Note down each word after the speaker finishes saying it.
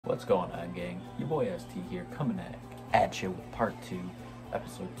What's going on, gang? Your boy ST here, coming at you with part 2,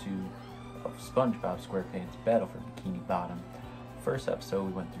 episode 2 of Spongebob Squarepants Battle for Bikini Bottom. First episode,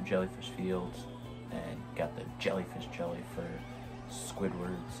 we went through Jellyfish Fields and got the Jellyfish Jelly for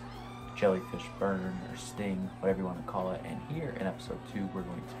Squidward's Jellyfish Burn or Sting, whatever you want to call it. And here in episode 2, we're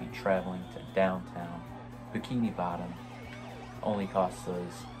going to be traveling to downtown Bikini Bottom. Only costs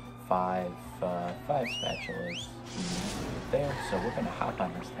us five spatulas there, so we're gonna hop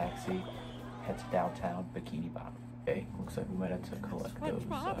on this taxi, head to downtown Bikini Bottom. Okay, looks like we might have to collect those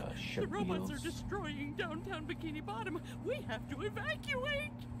ship the robots wheels. are destroying downtown Bikini Bottom. We have to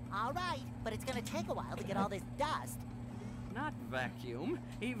evacuate. All right, but it's gonna take a while to get all this dust. Not vacuum,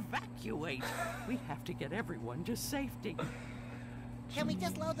 evacuate. We have to get everyone to safety. Can we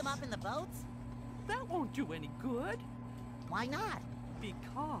just load them up in the boats? That won't do any good. Why not?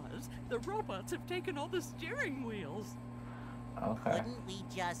 Because the robots have taken all the steering wheels. Okay. Couldn't we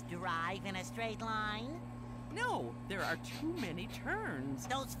just drive in a straight line? No, there are too many turns.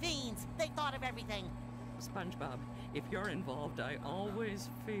 Those fiends, they thought of everything. SpongeBob, if you're involved, I always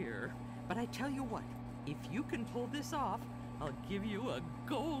fear. But I tell you what, if you can pull this off, I'll give you a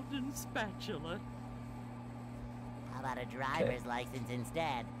golden spatula. How about a driver's license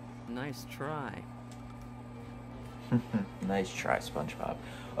instead? Nice try. Nice try, SpongeBob.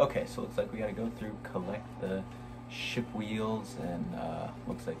 Okay, so looks like we gotta go through, collect the ship wheels, and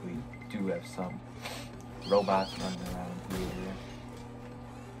looks like we do have some robots running around here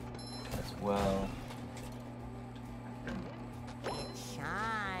as well. It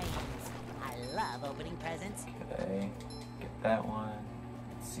shines. I love opening presents. Okay, get that one.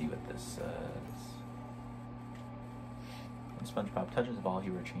 Let's see what this says. When SpongeBob touches a ball, he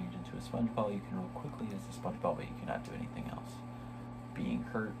will change into a sponge ball. You can roll quickly as a sponge ball, but you cannot do anything else. Being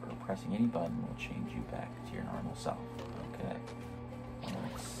hurt or pressing any button will change you back to your normal self. Okay.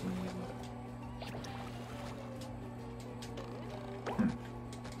 Let's see what...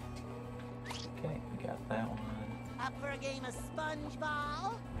 Okay, we got that one. Up for a game of sponge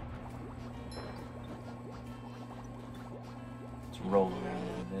ball? Let's roll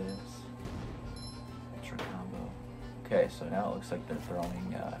around with this. Extra combo. Okay, so now it looks like they're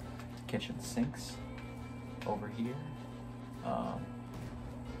throwing kitchen sinks over here.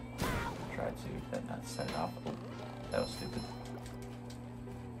 Try to not set it off. Oh, that was stupid.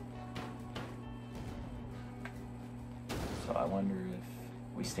 So I wonder if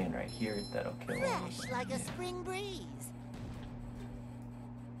we stand right here, that'll kill us. Fresh like a spring breeze.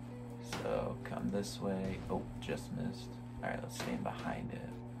 So come this way. Oh, just missed. Alright, let's stand behind it.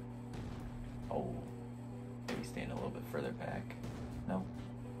 Oh, maybe stand a little bit further back. No.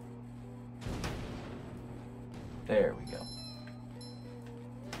 There we go.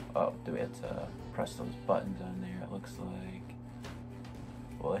 Oh, do we have to press those buttons on there? It looks like...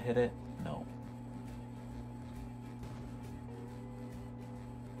 Will it hit it? No.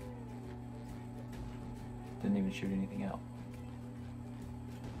 Didn't even shoot anything out.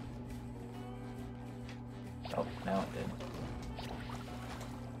 Oh, now it did.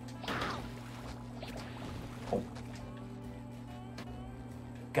 Oh.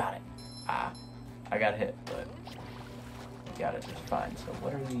 Got it. Ah. I got hit, but got it just fine. So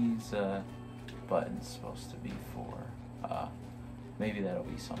what are these buttons supposed to be for? Maybe that'll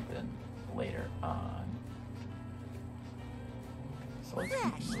be something later on. So let's keep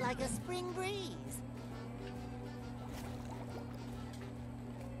Fresh moving. like a spring breeze.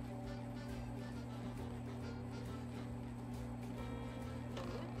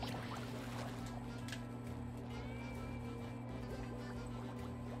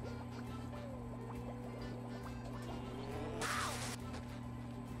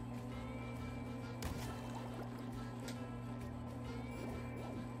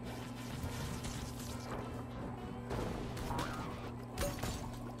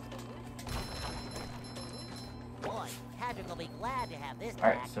 Boy, Patrick will be glad to have this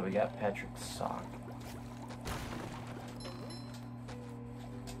back. Alright, so we got Patrick's sock.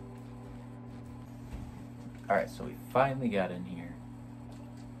 Alright, so we finally got in here.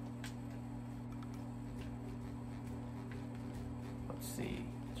 Let's see.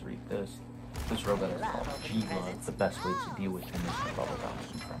 Let's read this. This robot is called G-Love. The best way to deal with him is to bubble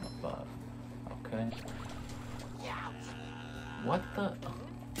bounce him from above. Okay. What the...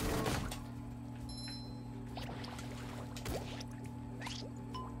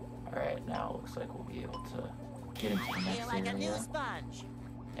 Alright, now it looks like we'll be able to get into the I feel next like a new area. sponge.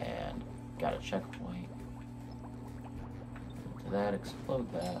 And got a checkpoint. To that, explode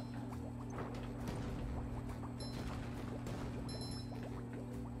that.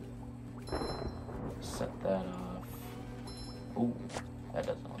 Set that off. Ooh, that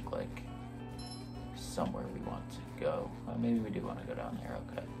doesn't look somewhere we want to go. Maybe we do want to go down there,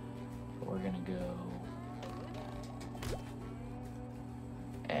 okay. But we're gonna go...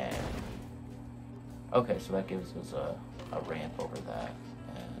 And... Okay, so that gives us a ramp over that.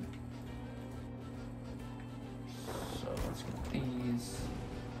 And... So let's get these.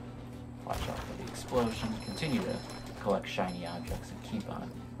 Watch out for the explosions. Continue to collect shiny objects and keep on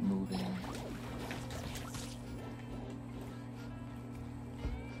moving.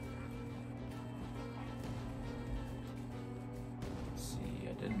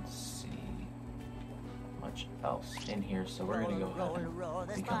 Else in here, so we're gonna go ahead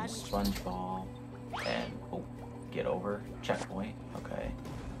and become Spongebob and get over checkpoint. Okay.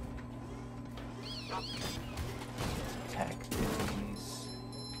 Attack these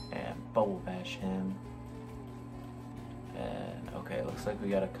and bubble bash him. And okay, looks like we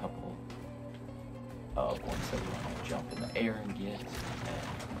got a couple of ones that we want to jump in the air and get.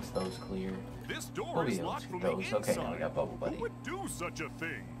 And once those clear, this door we'll be is able locked to from get those. the Okay, now we inside. got Bubble Buddy. Who would do such a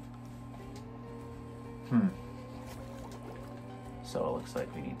thing? So it looks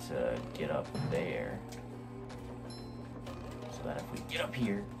like we need to get up there. So that if we get up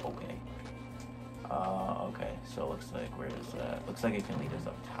here, okay. Okay, so it looks like where is that? Looks like it can lead us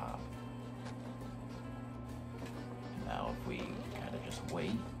up top. Now if we kind of just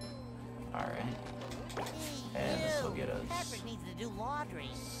wait. Alright. And this will get us Patrick needs to do laundry.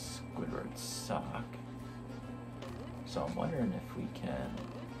 Squidward sock. So I'm wondering if we can...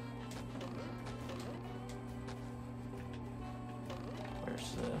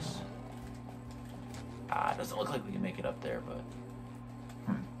 Where's this? It doesn't look like we can make it up there, but...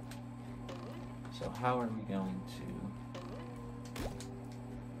 So how are we going to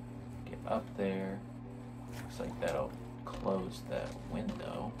get up there? Looks like that'll close that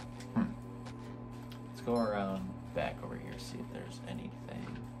window. Let's go around back over here, see if there's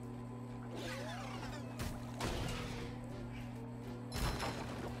anything.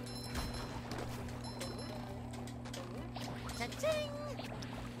 Cha-ching!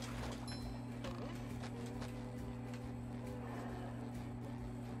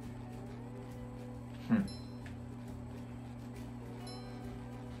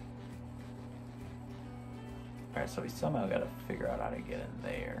 Alright, so we somehow gotta figure out how to get in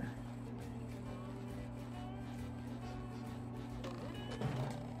there.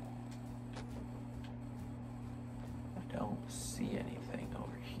 I don't see anything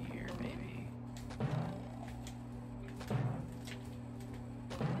over here, maybe.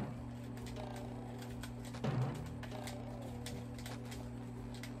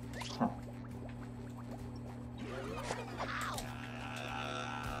 Huh.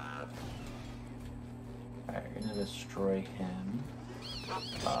 Alright, we're gonna destroy him.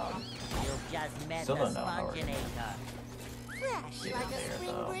 You've just met Still the don't know how we're gonna Sponginator. Fresh get like in a there,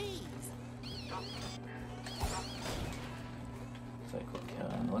 spring though. breeze.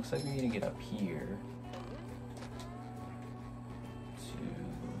 Looks like we need to get up here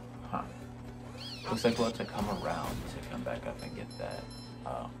to, looks like we'll have to come around to come back up and get that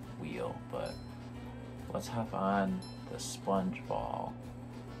wheel, but let's hop on the sponge ball.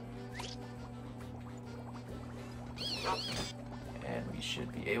 And we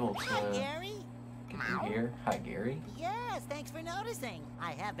should be able Hi, to Gary. get through here. Hi, Gary. Yes, thanks for noticing.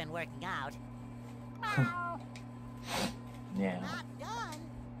 I have been working out. Yeah. Not done.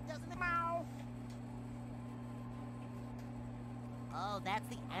 Doesn't it? Meow. Oh, that's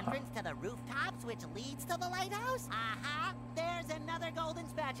the entrance to the rooftops, which leads to the lighthouse? Uh-huh. There's another golden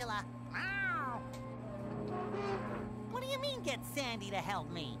spatula. Meow. What do you mean, get Sandy to help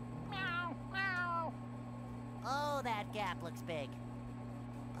me? Meow, meow. Oh, that gap looks big.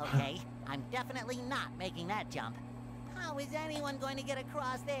 Okay, I'm definitely not making that jump. How is anyone going to get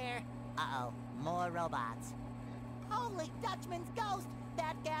across there? Uh-oh, more robots. Holy Dutchman's ghost!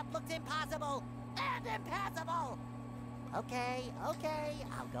 That gap looks impossible! And impassable! Okay,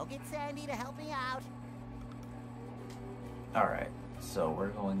 I'll go get Sandy to help me out. Alright, so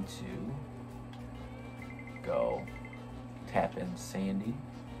we're going to go tap in Sandy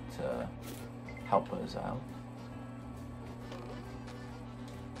to help us out.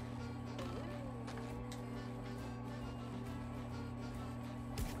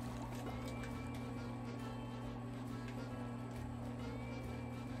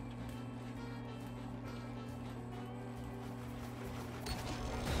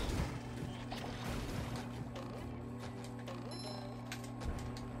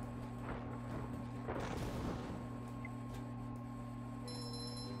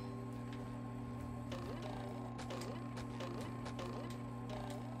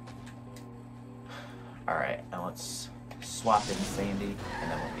 Alright, now let's swap in Sandy,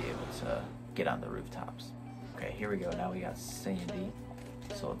 and then we'll be able to get on the rooftops. Okay, here we go. Now we got Sandy.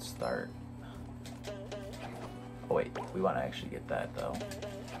 So let's start. Oh wait, we want to actually get that though.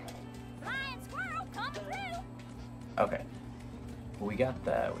 Flying squirrel coming through. Okay. Well, we got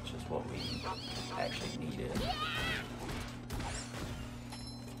that, which is what we actually needed.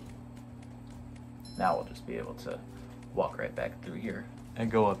 Now we'll just be able to walk right back through here and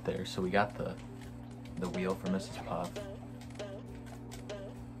go up there. So we got the wheel for Mrs. Puff.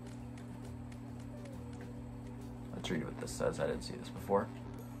 Let's read what this says. I didn't see this before.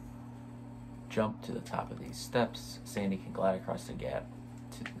 Jump to the top of these steps. Sandy can glide across the gap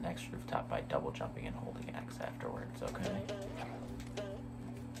to the next rooftop by double jumping and holding X afterwards. Okay.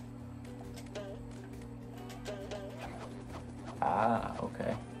 Ah,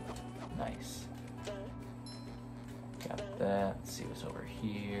 okay. Nice. Got that. Let's see what's over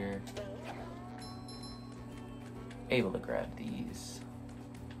here. Able to grab these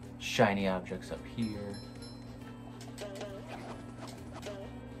shiny objects up here.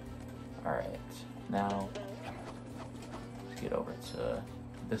 Alright, now let's get over to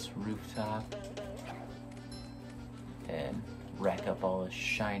this rooftop and rack up all the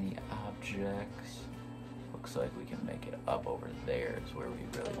shiny objects. Looks like we can make it up over there is where we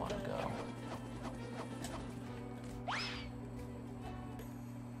really want to go.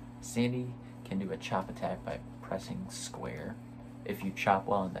 Sandy can do a chop attack by pressing square. If you chop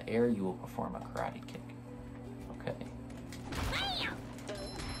while in the air, you will perform a karate kick. Okay. Bam!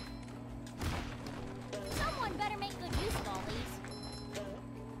 Someone better make good use of all these.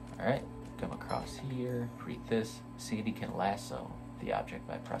 Alright, come across here, read this. Sandy can lasso the object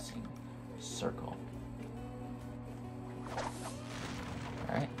by pressing circle.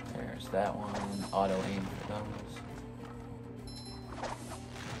 Alright, there's that one. Auto aim for those.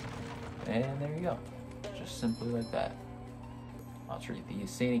 And there you go. Just simply like that. I'll treat these.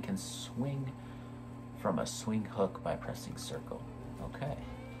 Sandy can swing from a swing hook by pressing circle. Okay.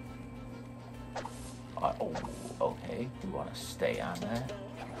 Oh, okay. We want to stay on that.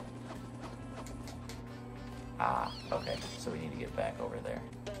 Ah, okay. So we need to get back over there.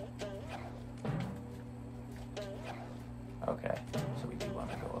 Okay, so we do want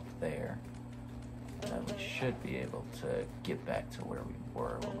to go up there. And then we should be able to get back to where we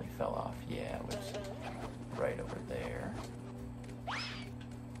were when we fell off. Yeah, it was right over there.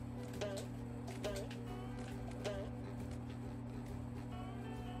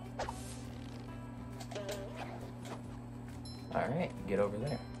 Alright, get over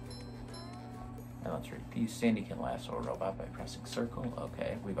there. Now let's repeat. Sandy can lasso a robot by pressing circle.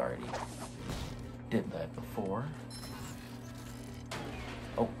 Okay, we've already did that before.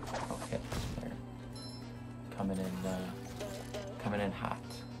 Oh, okay, there. Coming in hot.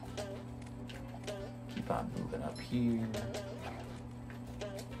 Keep on moving up here.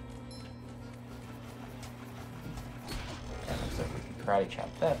 And looks like we can karate chop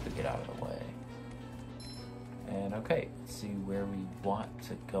that to get out of the way. And okay, let's see where we want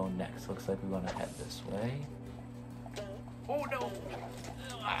to go next. Looks like we want to head this way. Oh no!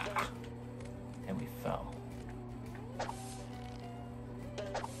 Ah. And we fell.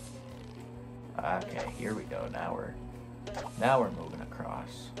 Okay, here we go. Now we're moving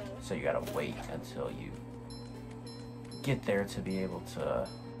across. So you gotta wait until you get there to be able to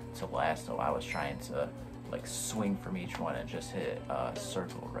lasso. I was trying to like swing from each one and just hit a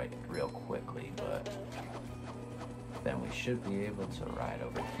circle right real quickly, but then we should be able to ride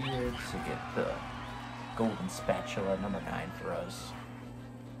over here to get the golden spatula number 9 for us.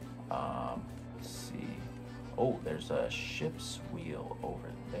 Let's see. Oh, there's a ship's wheel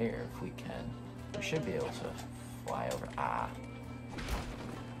over there. If we can, we should be able to fly over. Ah.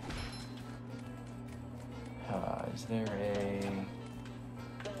 Is there a...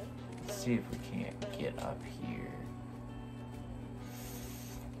 Let's see if we can't get up here.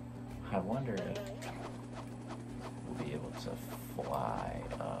 I wonder if we'll be able to fly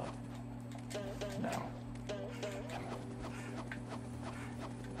up. No.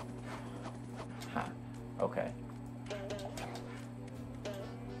 Huh. Okay.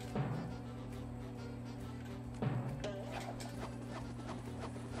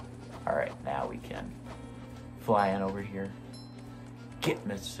 Alright, now we can fly in over here. Get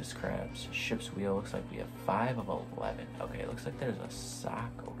Mrs. Krabs. Ship's wheel. Looks like we have 5 of 11. Okay, looks like there's a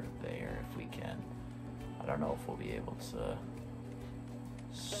sock over there if we can. I don't know if we'll be able to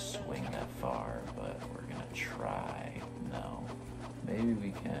swing that far, but we're gonna try. No. Maybe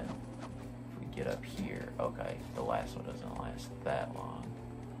we can if we get up here. Okay, the lasso doesn't last that long.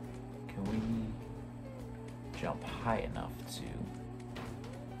 Can we jump high enough to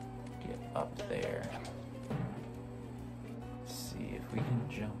get up there? See if we can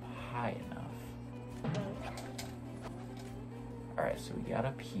jump high enough. Alright, so we got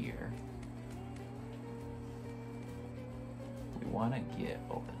up here. We want to get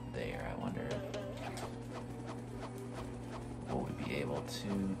over there. I wonder if will we be able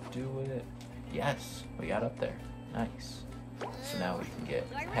to do it? Yes, we got up there. Nice. So now we can get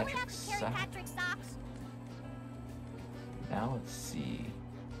Do I really Patrick's have to carry sock. Patrick's socks? Now let's see.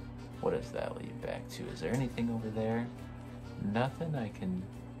 What does that lead back to? Is there anything over there? Nothing I can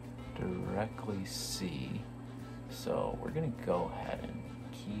directly see. So we're gonna go ahead and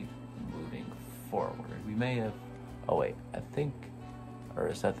keep moving forward. We may have, oh wait, I think, or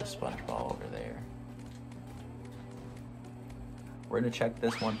is that the sponge ball over there? We're gonna check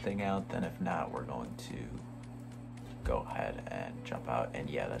this one thing out, then if not, we're going to go ahead and jump out. And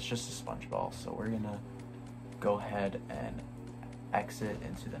yeah, that's just a sponge ball. So we're gonna go ahead and exit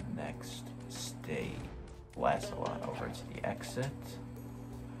into the next state. Lasso on over to the exit.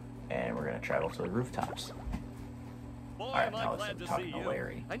 And we're gonna travel to the rooftops. Boy, Alright, am I now glad let's to talk see to you.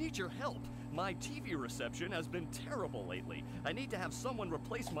 Larry. I need your help. My TV reception has been terrible lately. I need to have someone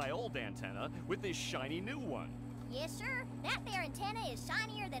replace my old antenna with this shiny new one. Yes, sir. That there antenna is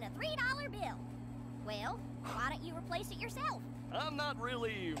shinier than a $3 bill. Well, why don't you replace it yourself? I'm not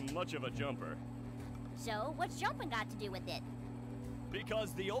really much of a jumper, So, what's jumping got to do with it?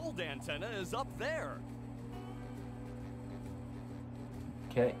 because the old antenna is up there.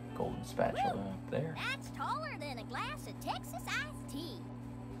 Okay, golden spatula up there. That's taller than a glass of Texas iced tea.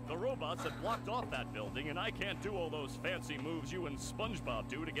 The robots have blocked off that building, and I can't do all those fancy moves you and SpongeBob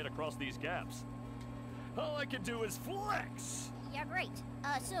do to get across these gaps. All I can do is flex. Yeah, great.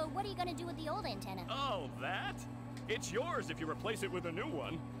 So what are you gonna do with the old antenna? Oh, that? It's yours if you replace it with a new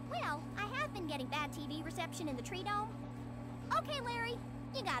one. Well, I have been getting bad TV reception in the tree dome. Okay, Larry,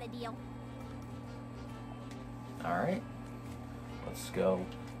 you got a deal. Alright. Let's go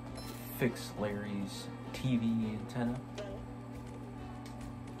fix Larry's TV antenna.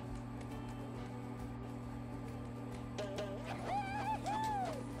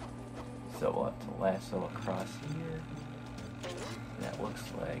 So we'll have to lasso across here. That looks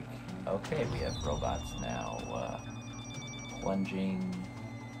like, okay, we have robots now plunging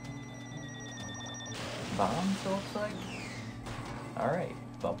bombs, it looks like. Alright,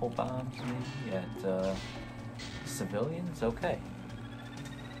 bubble bombs maybe at civilians? Okay.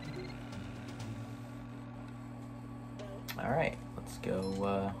 Alright, let's go.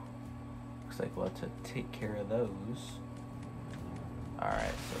 Looks like we'll have to take care of those.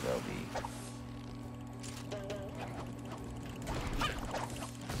 Alright, so they'll be.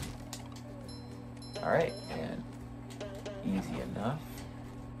 Alright, and easy enough.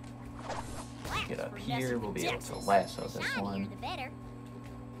 Get up here, we'll be able to lasso this Shinier one. the better.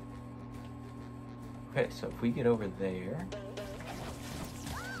 Okay, so if we get over there.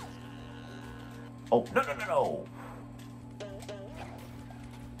 Oh, no, no, no, no!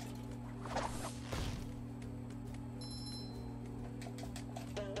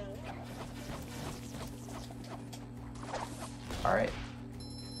 Alright.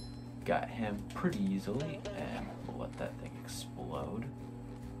 Got him pretty easily, and we'll let that thing explode.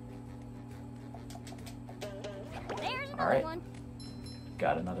 There's another Alright. one.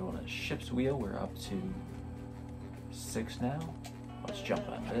 Got another one of the ship's wheel. We're up to 6 now. Let's jump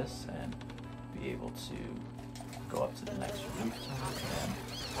on this and be able to go up to the next rooftop,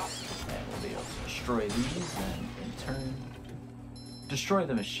 and we'll be able to destroy these and in turn destroy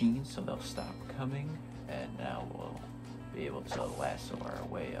the machines so they'll stop coming, and now we'll be able to lasso our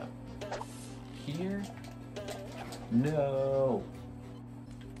way up here. No!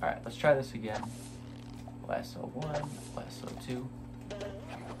 Alright, let's try this again. Lasso 1, lasso 2,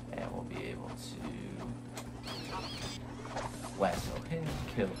 and we'll be able to lasso him,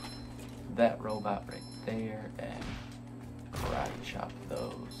 kill that robot right there, and karate chop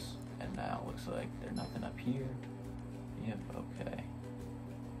those. And now it looks like there's nothing up here. Yep, okay.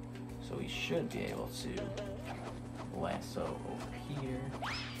 So we should be able to lasso over here,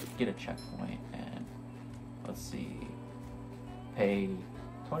 get a checkpoint, and let's see, pay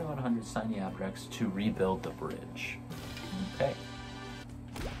 2,100 shiny objects to rebuild the bridge. Okay.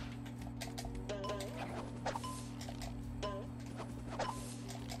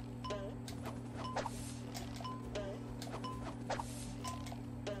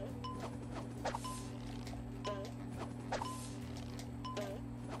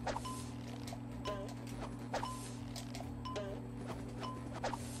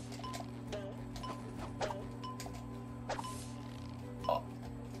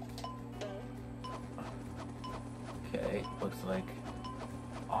 Okay, looks like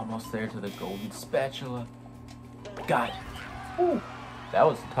almost there to the golden spatula. Got it. Ooh. That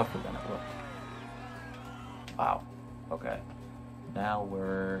was tougher than it looked. Wow. Okay. Now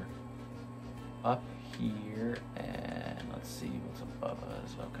we're up here, and let's see what's above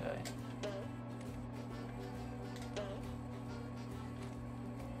us. Okay.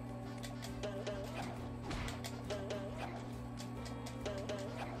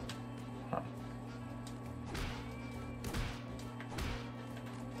 Huh.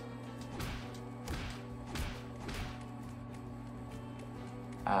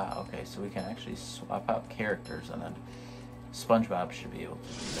 Ah, okay, so we can actually swap out characters, and then SpongeBob should be able to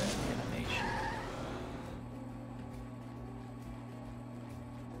do that animation.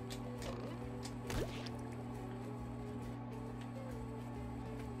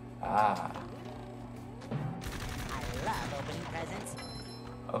 Ah. I love opening presents.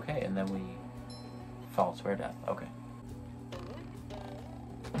 Okay, and then we fall to our death. Okay.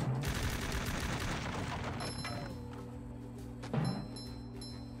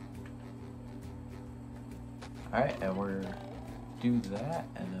 Alright, and we're do that,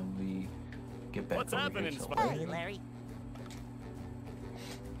 and then we get back What's over happening, here to Spongebob? Hey, Larry.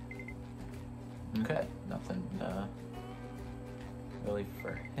 Larry. Okay, nothing really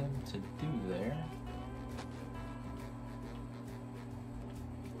for him to do there.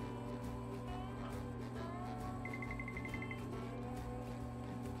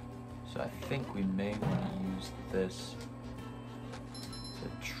 So I think we may want to use this to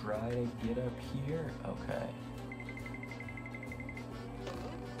try to get up here. Okay.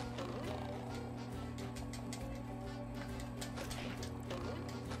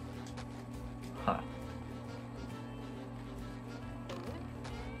 Huh.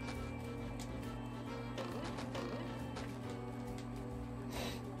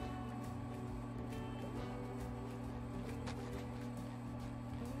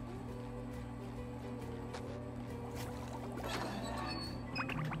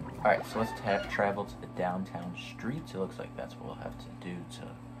 Alright, so let's travel to the downtown streets. It looks like that's what we'll have to do to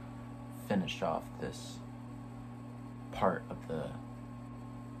finish off this part of the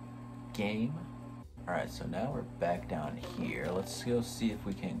game. Alright, so now we're back down here. Let's go see if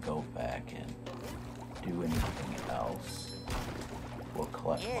we can go back and do anything else. We'll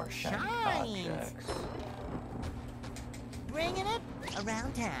collect more It shiny shines. objects. Bringing it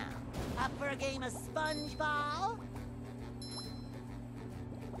around town. Up for a game of Spongebob?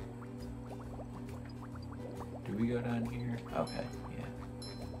 Do we go down here? Okay, yeah.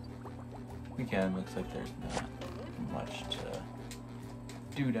 We can. Looks like there's not much to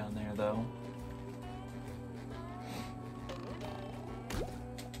do down there, though.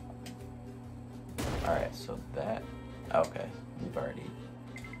 Alright, so that... Okay, we've already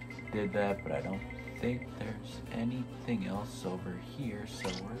did that, but I don't think there's anything else over here, so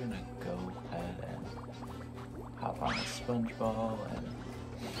we're gonna go ahead and hop on a Spongebob and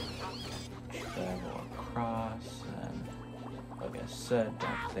travel across, and like I said,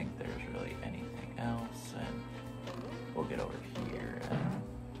 don't think there's really anything else, and we'll get over here, and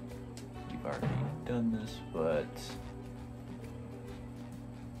we've already done this, but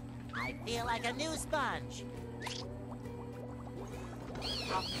I feel like a new sponge.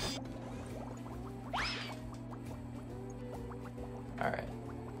 alright,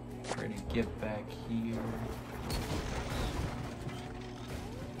 we're gonna get back here.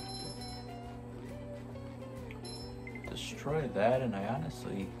 Destroy that, and I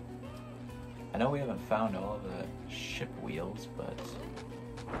know we haven't found all of the ship wheels, but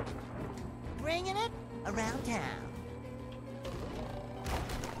Bringing it around town.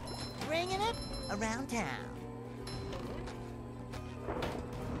 Bringing it around town.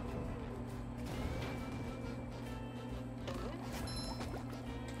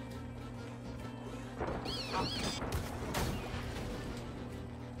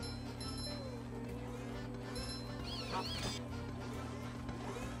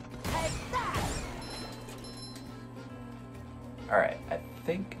 Take that! alright, I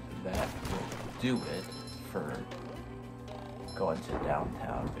think that will do it for going to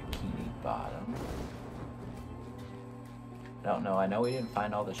downtown Bikini Bottom. I don't know, I know we didn't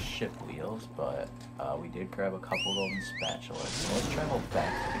find all the ship wheels, but we did grab a couple golden spatulas. So let's travel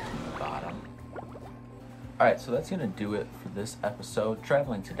back to Bikini Bottom. Alright, so that's going to do it for this episode,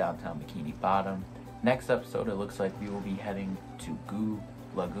 traveling to downtown Bikini Bottom. Next episode, it looks like we will be heading to Goo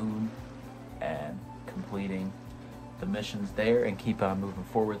Lagoon and completing the missions there and keep on moving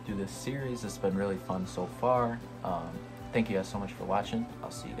forward through this series. It's been really fun so far. Thank you guys so much for watching.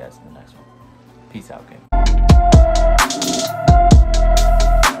 I'll see you guys in the next one. Peace out, gang.